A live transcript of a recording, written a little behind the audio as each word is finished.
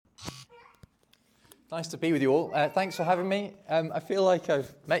Nice to be with you all. Thanks for having me. I feel like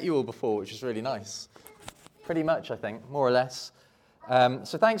I've met you all before, which is really nice. Pretty much, I think, more or less.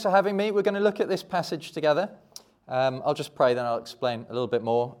 So thanks for having me. We're going to look at this passage together. I'll just pray, then I'll explain a little bit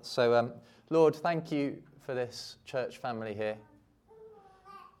more. So, Lord, thank you for this church family here.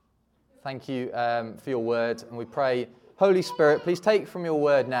 Thank you for your word. And we pray, Holy Spirit, please take from your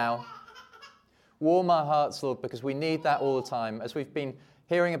word now. Warm our hearts, Lord, because we need that all the time. As we've been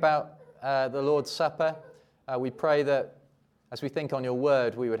hearing about the Lord's Supper, we pray that as we think on your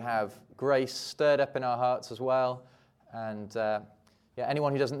word, we would have grace stirred up in our hearts as well. And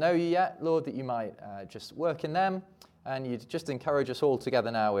anyone who doesn't know you yet, Lord, that you might just work in them, and you'd just encourage us all together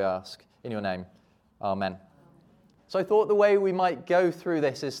now, we ask. In your name, amen. So I thought the way we might go through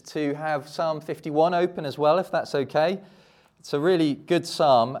this is to have Psalm 51 open as well, if that's okay. It's a really good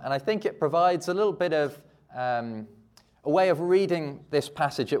psalm, and I think it provides a little bit of a way of reading this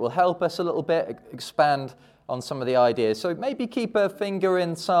passage. It will help us a little bit expand on some of the ideas. So maybe keep a finger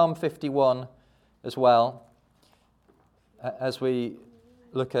in Psalm 51 as well as we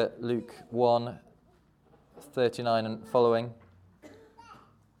look at Luke 1:39 and following.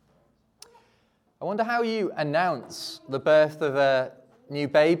 I wonder how you announce the birth of a new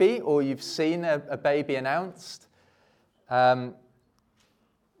baby, or you've seen a baby announced. When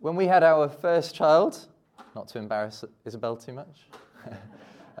we had our first child, not to embarrass Isabel too much,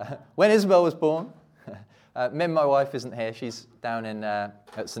 when Isabel was born, Mim, my wife, isn't here. She's down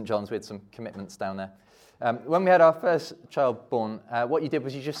at St. John's. We had some commitments down there. When we had our first child born, what you did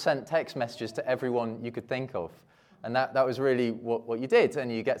was you just sent text messages to everyone you could think of. And that was really what you did,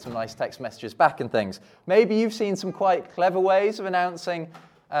 and you get some nice text messages back and things. Maybe you've seen some quite clever ways of announcing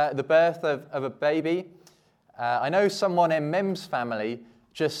the birth of a baby. I know someone in Mim's family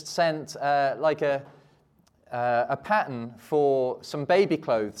just sent a pattern for some baby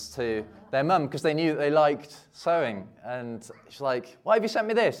clothes to their mum because they knew that they liked sewing. And she's like, "Why have you sent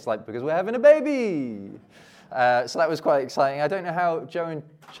me this?" It's like, "Because we're having a baby." So that was quite exciting. I don't know how Joe and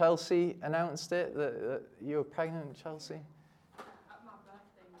Chelsea announced it, that you were pregnant, Chelsea? At my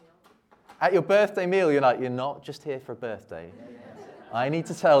birthday meal. At your birthday meal, you're like, "You're not just here for a birthday. I need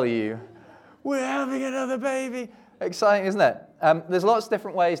to tell you, we're having another baby." Exciting, isn't it? There's lots of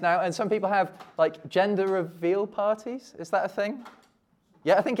different ways now, and some people have like gender reveal parties. Is that a thing?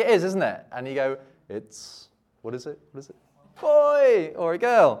 Yeah, I think it is, isn't it? And you go, "It's, what is it? Boy or a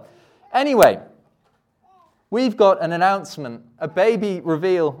girl." Anyway, we've got an announcement, a baby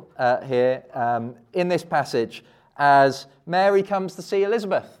reveal here in this passage as Mary comes to see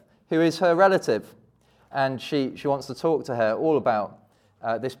Elizabeth, who is her relative, and she wants to talk to her all about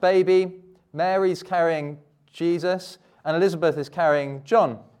this baby. Mary's carrying Jesus, and Elizabeth is carrying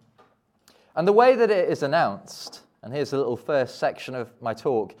John. And the way that it is announced, and here's the little first section of my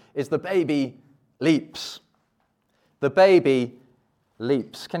talk, is the baby leaps. The baby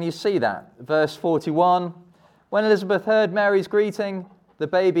leaps. Can you see that? Verse 41, when Elizabeth heard Mary's greeting, the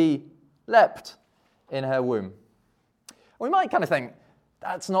baby leapt in her womb. We might kind of think,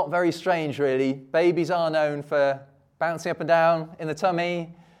 that's not very strange, really. Babies are known for bouncing up and down in the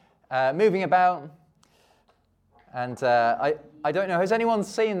tummy, moving about. And I don't know, has anyone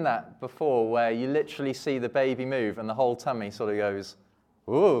seen that before, where you literally see the baby move and the whole tummy sort of goes,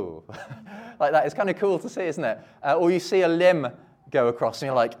 ooh, like that? It's kind of cool to see, isn't it? Or you see a limb go across and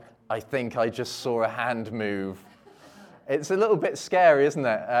you're like, I think I just saw a hand move. It's a little bit scary, isn't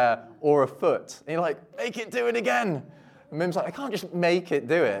it? Or a foot. And you're like, make it do it again. And Mim's like, I can't just make it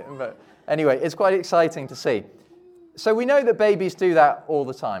do it. But anyway, it's quite exciting to see. So we know that babies do that all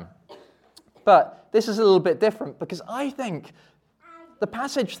the time. But this is a little bit different because I think the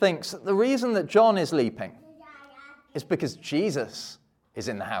passage thinks that the reason that John is leaping is because Jesus is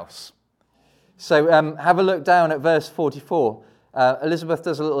in the house. So have a look down at verse 44. Elizabeth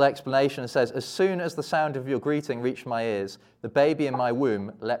does a little explanation and says, as soon as the sound of your greeting reached my ears, the baby in my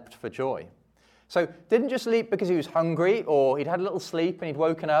womb leapt for joy. So didn't just leap because he was hungry or he'd had a little sleep and he'd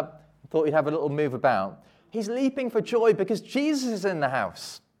woken up and thought he'd have a little move about. He's leaping for joy because Jesus is in the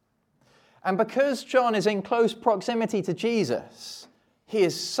house. And because John is in close proximity to Jesus, he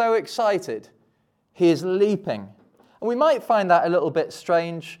is so excited, he is leaping. And we might find that a little bit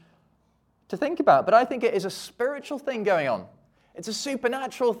strange to think about, but I think it is a spiritual thing going on. It's a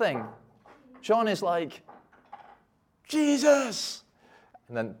supernatural thing. John is like, Jesus!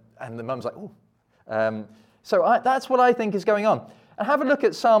 And the mum's like, oh. That's what I think is going on. And have a look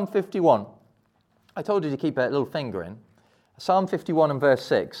at Psalm 51. I told you to keep a little finger in. Psalm 51 and verse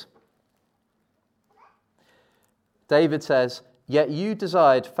 6. David says, yet you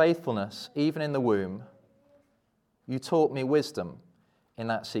desired faithfulness even in the womb. You taught me wisdom in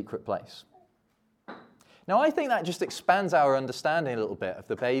that secret place. Now, I think that just expands our understanding a little bit of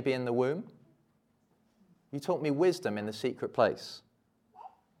the baby in the womb. You taught me wisdom in the secret place.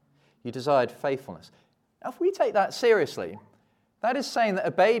 You desired faithfulness. Now, if we take that seriously, that is saying that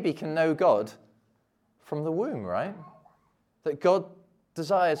a baby can know God from the womb, right? That God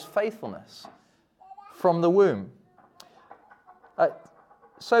desires faithfulness from the womb.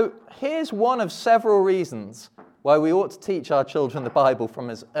 So here's one of several reasons why we ought to teach our children the Bible from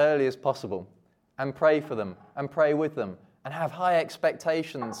as early as possible and pray for them and pray with them and have high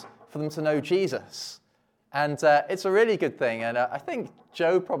expectations for them to know Jesus. And it's a really good thing. And I think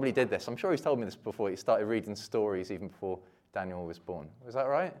Joe probably did this. I'm sure he's told me this before. He started reading stories even before Daniel was born. Was that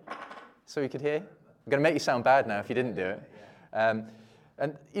right? So he could hear? I'm going to make you sound bad now if you didn't do it. And,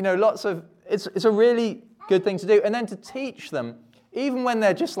 you know, it's a really good thing to do. And then to teach them, even when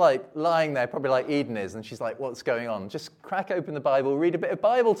they're just like lying there, probably like Eden is, and she's like, what's going on? Just crack open the Bible, read a bit of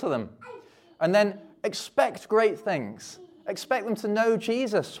Bible to them. And then expect great things. Expect them to know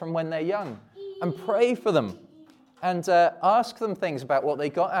Jesus from when they're young. And pray for them. And ask them things about what they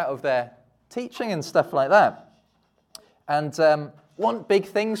got out of their teaching and stuff like that. And want big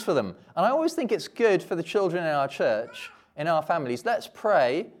things for them. And I always think it's good for the children in our church, in our families. Let's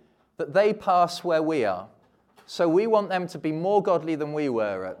pray that they pass where we are. So we want them to be more godly than we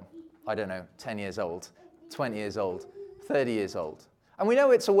were at, I don't know, 10 years old, 20 years old, 30 years old. And we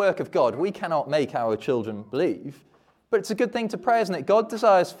know it's a work of God. We cannot make our children believe. But it's a good thing to pray, isn't it? God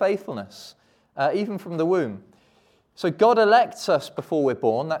desires faithfulness, even from the womb. So God elects us before we're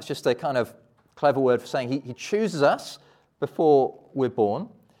born. That's just a kind of clever word for saying he chooses us before we're born.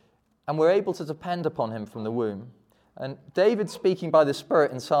 And we're able to depend upon him from the womb. And David, speaking by the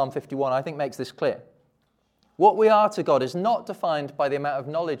Spirit in Psalm 51, I think makes this clear. What we are to God is not defined by the amount of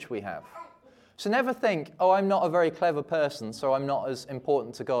knowledge we have. So never think, oh, I'm not a very clever person, so I'm not as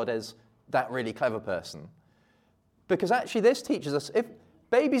important to God as that really clever person. Because actually this teaches us, if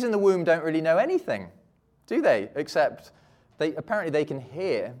babies in the womb don't really know anything, do they? Except apparently they can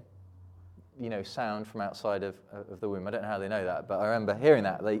hear, sound from outside of the womb. I don't know how they know that, but I remember hearing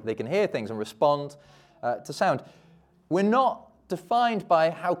that. They can hear things and respond to sound. We're not defined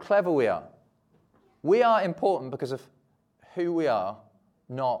by how clever we are. We are important because of who we are,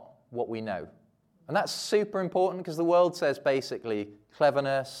 not what we know. And that's super important because the world says basically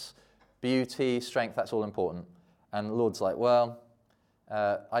cleverness, beauty, strength, that's all important. And the Lord's like, well,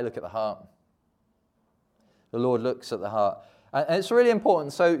 I look at the heart. The Lord looks at the heart. And it's really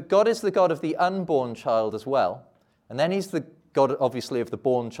important. So God is the God of the unborn child as well. And then he's the God, obviously, of the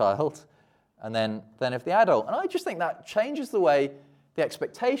born child. And then of the adult. And I just think that changes the way, the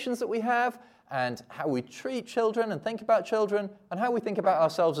expectations that we have, and how we treat children and think about children, and how we think about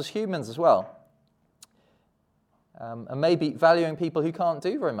ourselves as humans as well. And maybe valuing people who can't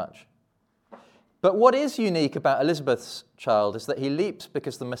do very much. But what is unique about Elizabeth's child is that he leaps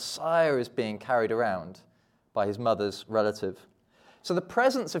because the Messiah is being carried around by his mother's relative. So the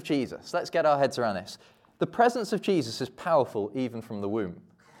presence of Jesus, let's get our heads around this. The presence of Jesus is powerful even from the womb.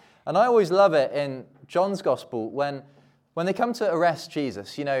 And I always love it in John's Gospel when they come to arrest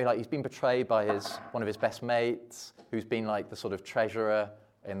Jesus, like he's been betrayed by one of his best mates, who's been like the sort of treasurer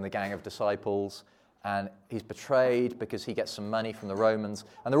in the gang of disciples, and he's betrayed because he gets some money from the Romans,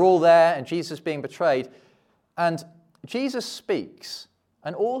 and they're all there, and Jesus is being betrayed, and Jesus speaks,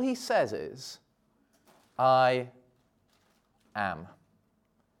 and all he says is, I am.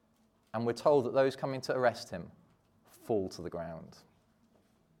 And we're told that those coming to arrest him fall to the ground.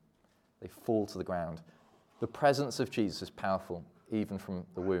 They fall to the ground. The presence of Jesus is powerful, even from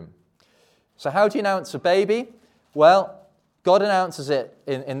the womb. So how do you announce a baby? Well, God announces it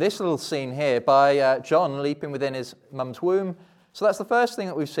in this little scene here by John leaping within his mum's womb. So that's the first thing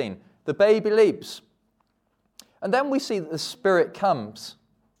that we've seen. The baby leaps. And then we see that the Spirit comes.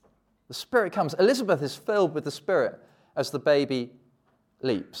 The Spirit comes. Elizabeth is filled with the Spirit as the baby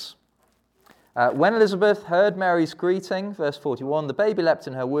leaps. When Elizabeth heard Mary's greeting, verse 41, the baby leapt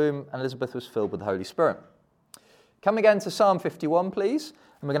in her womb, and Elizabeth was filled with the Holy Spirit. Come again to Psalm 51, please,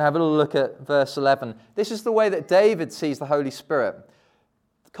 and we're going to have a little look at verse 11. This is the way that David sees the Holy Spirit.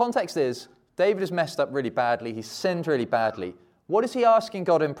 The context is, David has messed up really badly, he's sinned really badly. What is he asking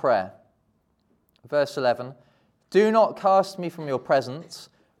God in prayer? Verse 11, do not cast me from your presence,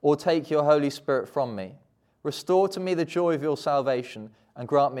 or take your Holy Spirit from me. Restore to me the joy of your salvation, and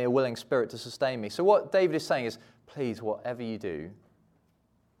grant me a willing spirit to sustain me. So what David is saying is, please, whatever you do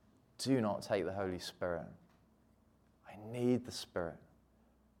not take the Holy Spirit. I need the Spirit.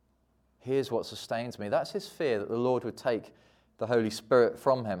 Here's what sustains me. That's his fear, that the Lord would take the Holy Spirit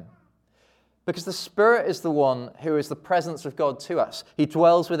from him. Because the Spirit is the one who is the presence of God to us. He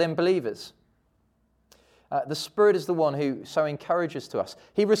dwells within believers. The Spirit is the one who so encourages to us.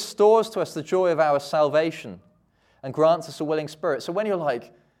 He restores to us the joy of our salvation and grants us a willing spirit. So when you're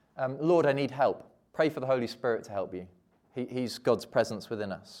like, Lord, I need help, pray for the Holy Spirit to help you. He's God's presence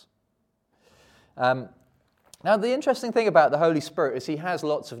within us. Now, the interesting thing about the Holy Spirit is he has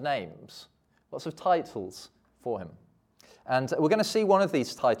lots of names, lots of titles for him. And we're going to see one of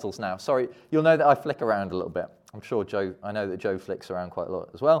these titles now. Sorry, you'll know that I flick around a little bit. I know that Joe flicks around quite a lot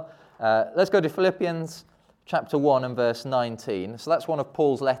as well. Let's go to Philippians chapter 1 and verse 19. So that's one of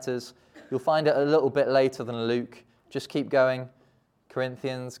Paul's letters. You'll find it a little bit later than Luke. Just keep going.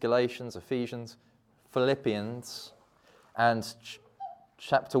 Corinthians, Galatians, Ephesians, Philippians, and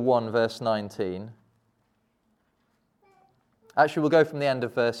chapter 1, verse 19. Actually, we'll go from the end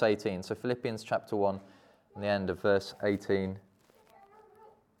of verse 18. So Philippians chapter 1 and the end of verse 18.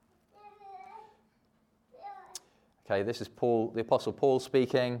 Okay, this is Paul, the Apostle Paul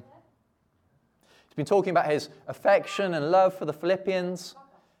speaking. He's been talking about his affection and love for the Philippians,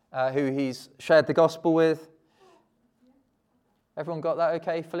 who he's shared the gospel with. Everyone got that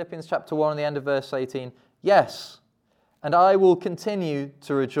okay? Philippians chapter 1 and the end of verse 18. Yes, and I will continue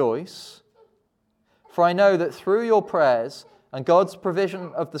to rejoice, for I know that through your prayers and God's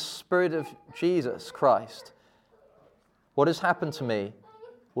provision of the Spirit of Jesus Christ, what has happened to me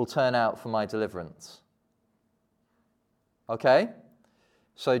will turn out for my deliverance. Okay?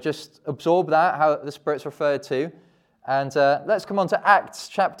 So just absorb that, how the Spirit's referred to. And let's come on to Acts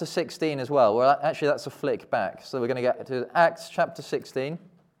chapter 16 as well. Well, actually, that's a flick back. So we're going to get to Acts chapter 16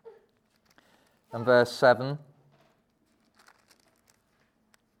 and verse 7.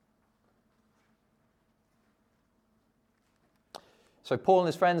 So Paul and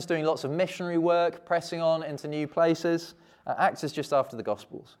his friends doing lots of missionary work, pressing on into new places. Acts is just after the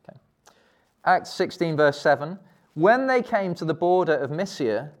Gospels. Okay. Acts 16 verse 7. When they came to the border of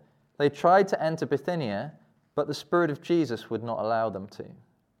Mysia, they tried to enter Bithynia, but the Spirit of Jesus would not allow them to.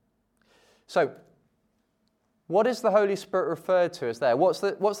 So, what is the Holy Spirit referred to as there? What's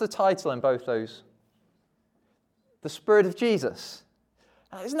the title in both those? The Spirit of Jesus.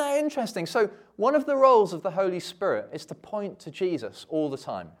 Isn't that interesting? So, one of the roles of the Holy Spirit is to point to Jesus all the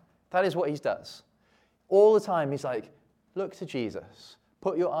time. That is what he does. All the time he's like, look to Jesus.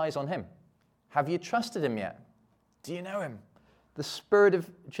 Put your eyes on him. Have you trusted him yet? Do you know him? The Spirit of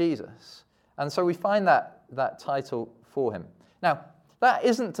Jesus. And so we find that title for him. Now, that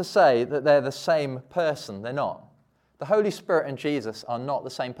isn't to say that they're the same person. They're not. The Holy Spirit and Jesus are not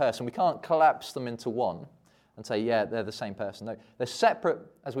the same person. We can't collapse them into one and say, yeah, they're the same person. No, they're separate,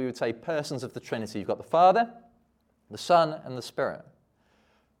 as we would say, persons of the Trinity. You've got the Father, the Son, and the Spirit.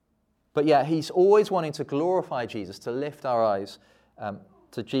 But yeah, he's always wanting to glorify Jesus, to lift our eyes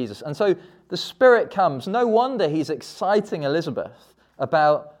to Jesus. And so the Spirit comes. No wonder he's exciting Elizabeth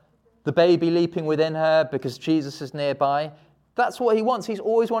about the baby leaping within her because Jesus is nearby. That's what he wants. He's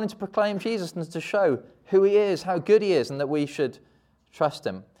always wanting to proclaim Jesus and to show who he is, how good he is, and that we should trust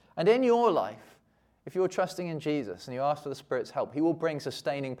him. And in your life, if you're trusting in Jesus and you ask for the Spirit's help, he will bring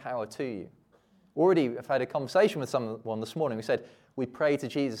sustaining power to you. Already, I've had a conversation with someone this morning who said, we pray to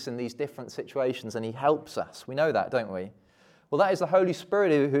Jesus in these different situations and he helps us. We know that, don't we? Well, that is the Holy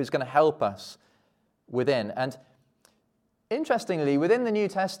Spirit who's going to help us within. And interestingly, within the New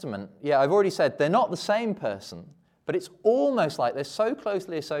Testament, yeah, I've already said they're not the same person, but it's almost like they're so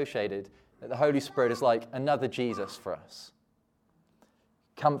closely associated that the Holy Spirit is like another Jesus for us,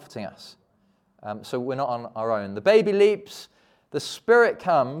 comforting us. So we're not on our own. The baby leaps, the Spirit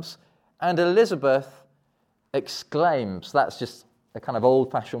comes, and Elizabeth exclaims. That's just a kind of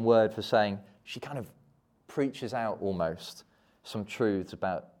old-fashioned word for saying she kind of preaches out almost some truths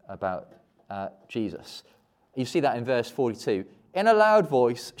about Jesus. You see that in verse 42. In a loud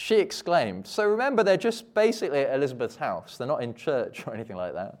voice, she exclaimed. So remember, they're just basically at Elizabeth's house. They're not in church or anything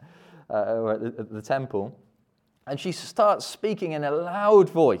like that, or at the temple. And she starts speaking in a loud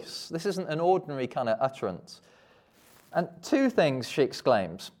voice. This isn't an ordinary kind of utterance. And two things she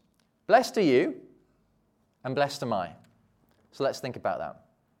exclaims. Blessed are you, and blessed am I. So let's think about that.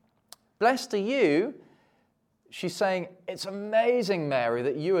 Blessed are you, she's saying, it's amazing, Mary,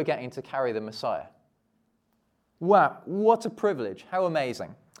 that you are getting to carry the Messiah. Wow, what a privilege. How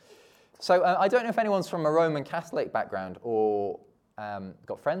amazing. So I don't know if anyone's from a Roman Catholic background or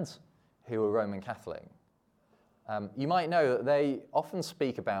got friends who are Roman Catholic. You might know that they often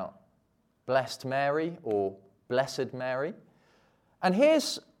speak about Blessed Mary or Blessed Mary. And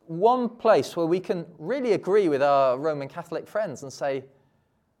here's one place where we can really agree with our Roman Catholic friends and say,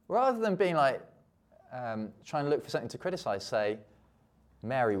 rather than being like, trying to look for something to criticize, say,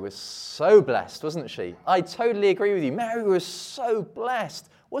 Mary was so blessed, wasn't she? I totally agree with you. Mary was so blessed.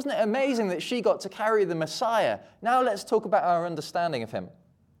 Wasn't it amazing that she got to carry the Messiah? Now let's talk about our understanding of him.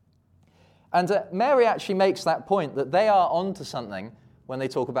 And Mary actually makes that point that they are onto something when they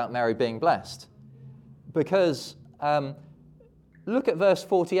talk about Mary being blessed. Because look at verse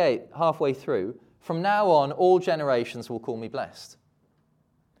 48, halfway through. From now on, all generations will call me blessed.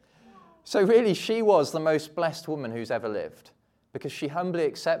 So really, she was the most blessed woman who's ever lived, because she humbly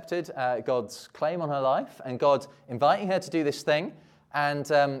accepted God's claim on her life and God inviting her to do this thing. And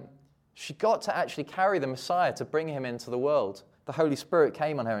she got to actually carry the Messiah to bring him into the world. The Holy Spirit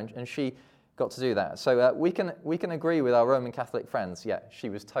came on her and she got to do that. So we can agree with our Roman Catholic friends. Yeah, she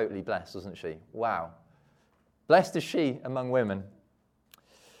was totally blessed, wasn't she? Wow. Blessed is she among women.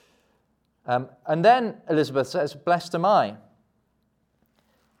 And then Elizabeth says, blessed am I.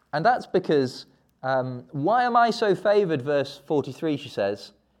 And that's because, why am I so favoured, verse 43, she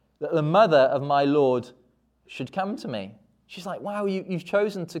says, that the mother of my Lord should come to me. She's like, wow, you've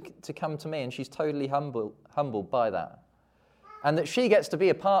chosen to come to me, and she's totally humbled by that. And that she gets to be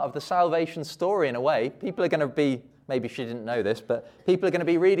a part of the salvation story in a way. People are going to be, maybe she didn't know this, but people are going to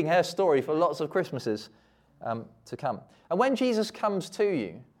be reading her story for lots of Christmases to come. And when Jesus comes to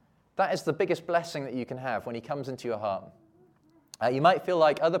you, that is the biggest blessing that you can have, when he comes into your heart. You might feel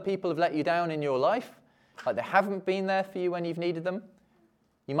like other people have let you down in your life, like they haven't been there for you when you've needed them.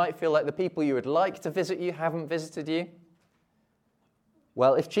 You might feel like the people you would like to visit you haven't visited you.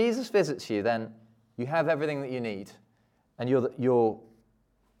 Well, if Jesus visits you, then you have everything that you need, and you're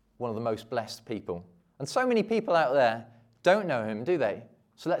one of the most blessed people. And so many people out there don't know him, do they?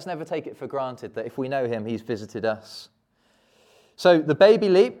 So let's never take it for granted that if we know him, he's visited us. So the baby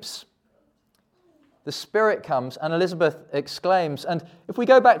leaps, the Spirit comes, and Elizabeth exclaims. And if we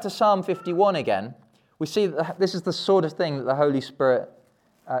go back to Psalm 51 again, we see that this is the sort of thing that the Holy Spirit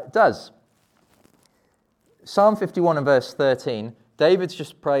does. Psalm 51 and verse 13, David's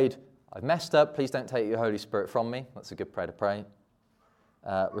just prayed, I've messed up, please don't take your Holy Spirit from me. That's a good prayer to pray.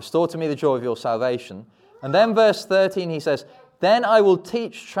 Restore to me the joy of your salvation. And then verse 13 he says, then I will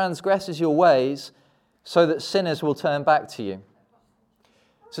teach transgressors your ways, so that sinners will turn back to you.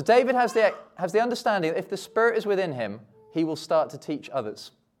 So David has the understanding that if the Spirit is within him, he will start to teach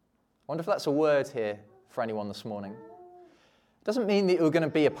others. I wonder if that's a word here for anyone this morning. It doesn't mean that you're going to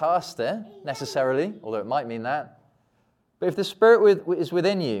be a pastor, necessarily, although it might mean that. But if the Spirit is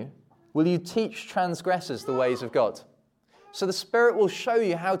within you, will you teach transgressors the ways of God? So the Spirit will show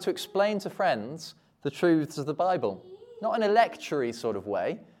you how to explain to friends the truths of the Bible. Not in a lecture-y sort of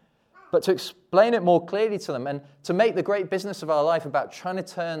way, but to explain it more clearly to them and to make the great business of our life about trying to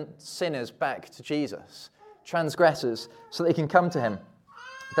turn sinners back to Jesus, transgressors, so they can come to him.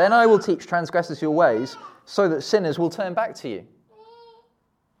 Then I will teach transgressors your ways, so that sinners will turn back to you.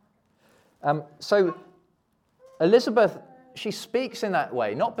 So Elizabeth, she speaks in that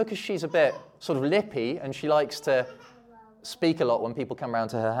way, not because she's a bit sort of lippy and she likes to speak a lot when people come round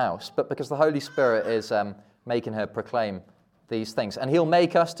to her house, but because the Holy Spirit is making her proclaim these things. And he'll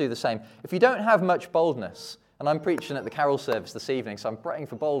make us do the same. If you don't have much boldness, and I'm preaching at the carol service this evening, so I'm praying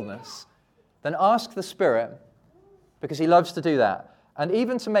for boldness, then ask the Spirit, because he loves to do that, and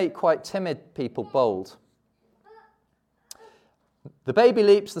even to make quite timid people bold. The baby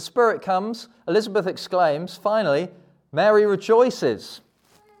leaps, the Spirit comes, Elizabeth exclaims, finally, Mary rejoices.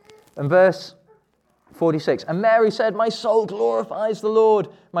 And verse 46, and Mary said, my soul glorifies the Lord.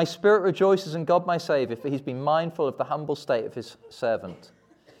 My spirit rejoices in God my Saviour, for he's been mindful of the humble state of his servant.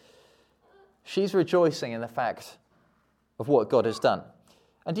 She's rejoicing in the fact of what God has done.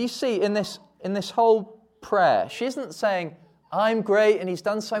 And do you see in this whole prayer, she isn't saying, I'm great and he's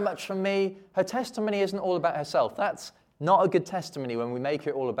done so much for me. Her testimony isn't all about herself. That's not a good testimony when we make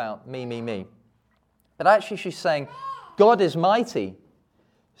it all about me, me, me. But actually she's saying, God is mighty.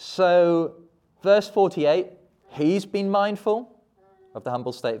 So verse 48, he's been mindful of the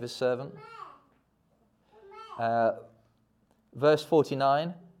humble state of his servant. Verse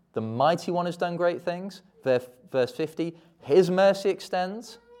 49, the mighty one has done great things. Verse 50, his mercy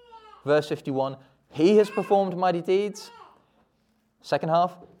extends. Verse 51, he has performed mighty deeds. Second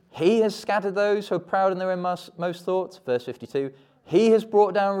half, he has scattered those who are proud in their inmost thoughts. Verse 52, he has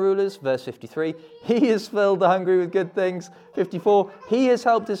brought down rulers. Verse 53, he has filled the hungry with good things. 54, he has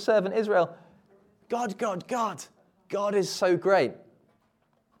helped his servant Israel. God, God, God. God is so great.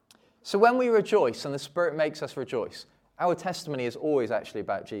 So when we rejoice and the Spirit makes us rejoice, our testimony is always actually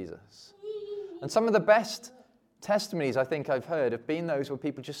about Jesus. And some of the best testimonies I think I've heard have been those where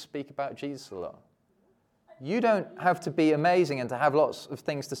people just speak about Jesus a lot. You don't have to be amazing and to have lots of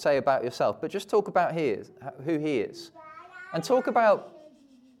things to say about yourself, but just talk about who he is. And talk about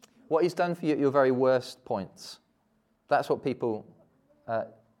what he's done for you at your very worst points. That's what people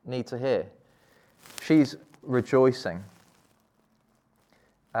need to hear. She's rejoicing.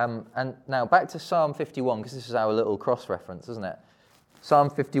 And now back to Psalm 51, because this is our little cross-reference, isn't it? Psalm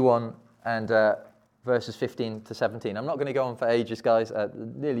 51 and verses 15 to 17. I'm not going to go on for ages, guys.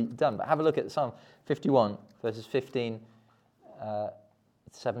 Nearly done. But have a look at Psalm 51, verses 15 to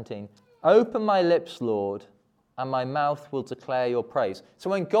 17. Open my lips, Lord, and my mouth will declare your praise. So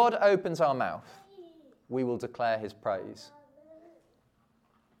when God opens our mouth, we will declare his praise.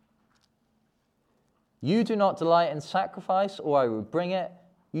 You do not delight in sacrifice, or I will bring it.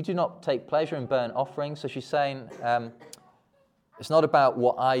 You do not take pleasure in burnt offerings. So she's saying, it's not about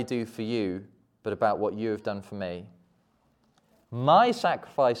what I do for you, but about what you have done for me. My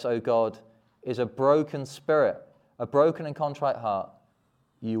sacrifice, O God, is a broken spirit, a broken and contrite heart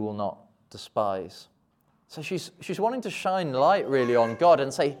you will not despise. So she's wanting to shine light really on God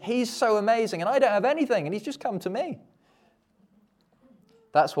and say, he's so amazing and I don't have anything and he's just come to me.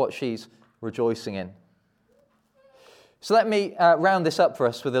 That's what she's rejoicing in. So let me round this up for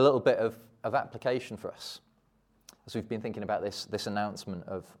us with a little bit of application for us as we've been thinking about this announcement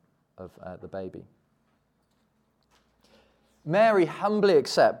of the baby. Mary humbly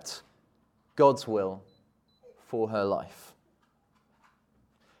accepts God's will for her life.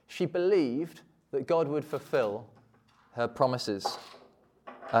 She believed that God would fulfill her promises,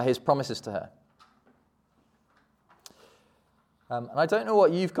 his promises to her. And I don't know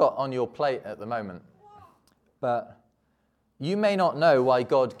what you've got on your plate at the moment, but you may not know why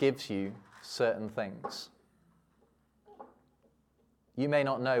God gives you certain things. You may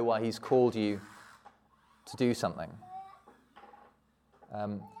not know why he's called you to do something.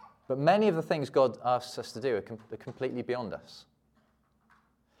 But many of the things God asks us to do are completely beyond us.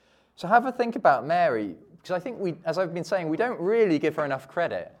 So have a think about Mary, because I think as I've been saying, we don't really give her enough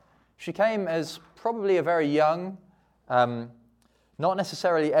credit. She came as probably a very young, not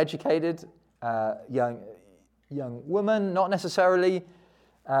necessarily educated, young woman, not necessarily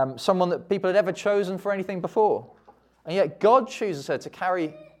someone that people had ever chosen for anything before. And yet God chooses her to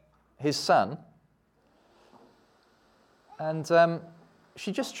carry his son, and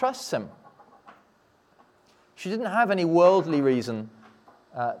she just trusts him. She didn't have any worldly reason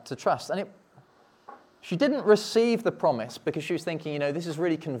to trust. And she didn't receive the promise because she was thinking, this is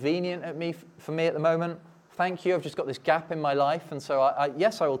really convenient for me at the moment. Thank you, I've just got this gap in my life, and so I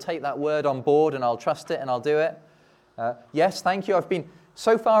will take that word on board and I'll trust it and I'll do it. Yes, thank you,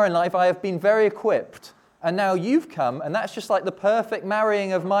 so far in life I have been very equipped, and now you've come, and that's just like the perfect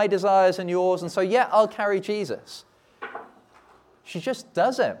marrying of my desires and yours, and so I'll carry Jesus. She just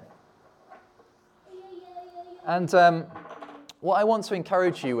does it. And what I want to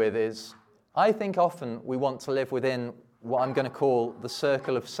encourage you with is, I think often we want to live within what I'm going to call the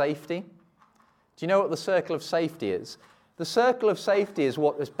circle of safety. Do you know what the circle of safety is? The circle of safety is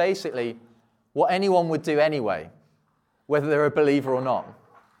basically what anyone would do anyway, whether they're a believer or not.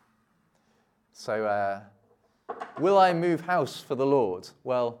 So, will I move house for the Lord?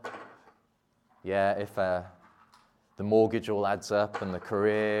 Well, yeah, if the mortgage all adds up and the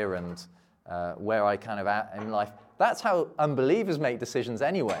career and where I kind of at in life. That's how unbelievers make decisions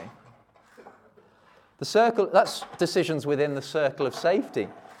anyway. That's decisions within the circle of safety.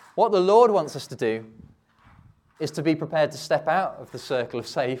 What the Lord wants us to do is to be prepared to step out of the circle of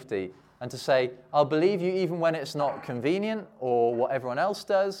safety and to say, I'll believe you even when it's not convenient or what everyone else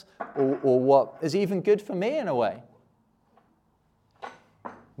does or what is even good for me in a way.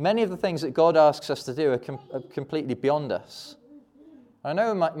 Many of the things that God asks us to do are completely beyond us. I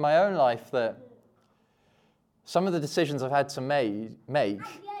know in my own life that some of the decisions I've had to make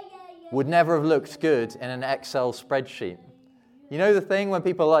would never have looked good in an Excel spreadsheet. You know the thing when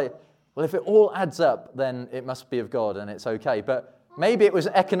people are like, well, if it all adds up, then it must be of God and it's okay. But maybe it was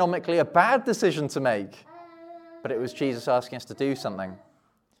economically a bad decision to make, but it was Jesus asking us to do something.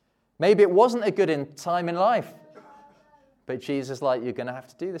 Maybe it wasn't a good time in life, but Jesus is like, you're going to have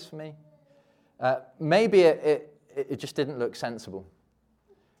to do this for me. Maybe it just didn't look sensible.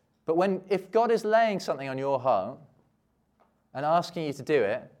 But if God is laying something on your heart and asking you to do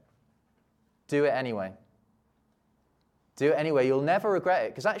it anyway. Do it anyway. You'll never regret it,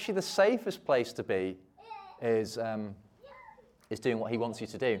 because actually the safest place to be is doing what he wants you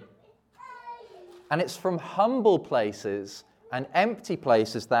to do. And it's from humble places and empty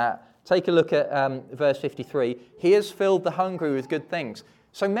places that, take a look at verse 53, he has filled the hungry with good things.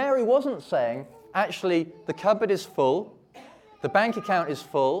 So Mary wasn't saying, actually, the cupboard is full, the bank account is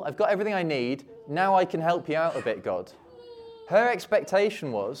full, I've got everything I need, now I can help you out a bit, God. Her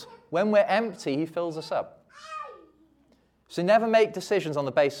expectation was, when we're empty, he fills us up. So never make decisions on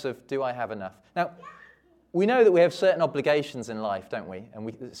the basis of, do I have enough? Now, we know that we have certain obligations in life, don't we? And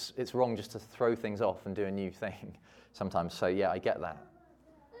it's wrong just to throw things off and do a new thing sometimes. So yeah, I get that.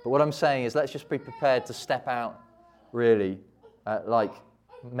 But what I'm saying is let's just be prepared to step out really like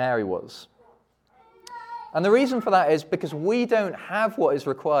Mary was. And the reason for that is because we don't have what is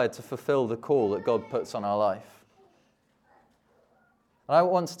required to fulfill the call that God puts on our life. And I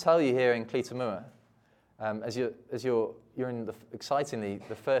want to tell you here in Cleatamua, as you're in excitingly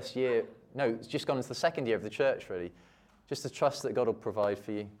the first year, no, it's just gone into the second year of the church really, just to trust that God will provide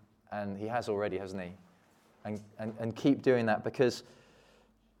for you, and he has already, hasn't he? And keep doing that, because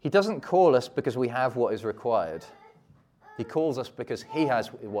he doesn't call us because we have what is required. He calls us because he has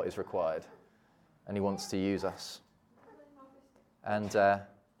what is required, and he wants to use us. And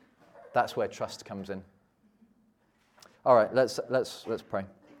that's where trust comes in. All right, let's pray.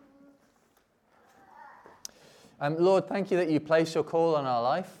 Lord, thank you that you place your call on our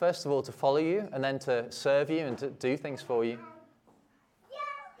life, first of all to follow you, and then to serve you and to do things for you.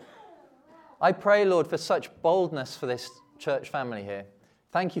 I pray, Lord, for such boldness for this church family here.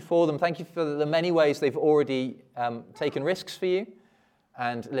 Thank you for them. Thank you for the many ways they've already taken risks for you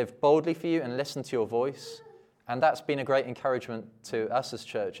and lived boldly for you and listened to your voice. And that's been a great encouragement to us as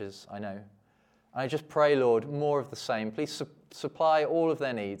churches, I know. I just pray, Lord, more of the same. Please supply all of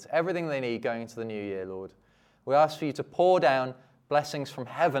their needs, everything they need going into the new year, Lord. We ask for you to pour down blessings from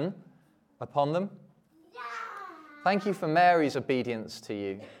heaven upon them. Thank you for Mary's obedience to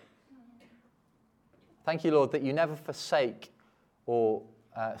you. Thank you, Lord, that you never forsake or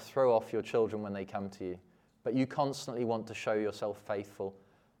throw off your children when they come to you, but you constantly want to show yourself faithful.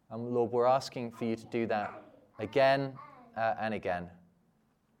 And Lord, we're asking for you to do that again and again.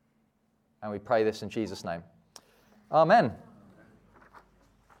 And we pray this in Jesus' name. Amen.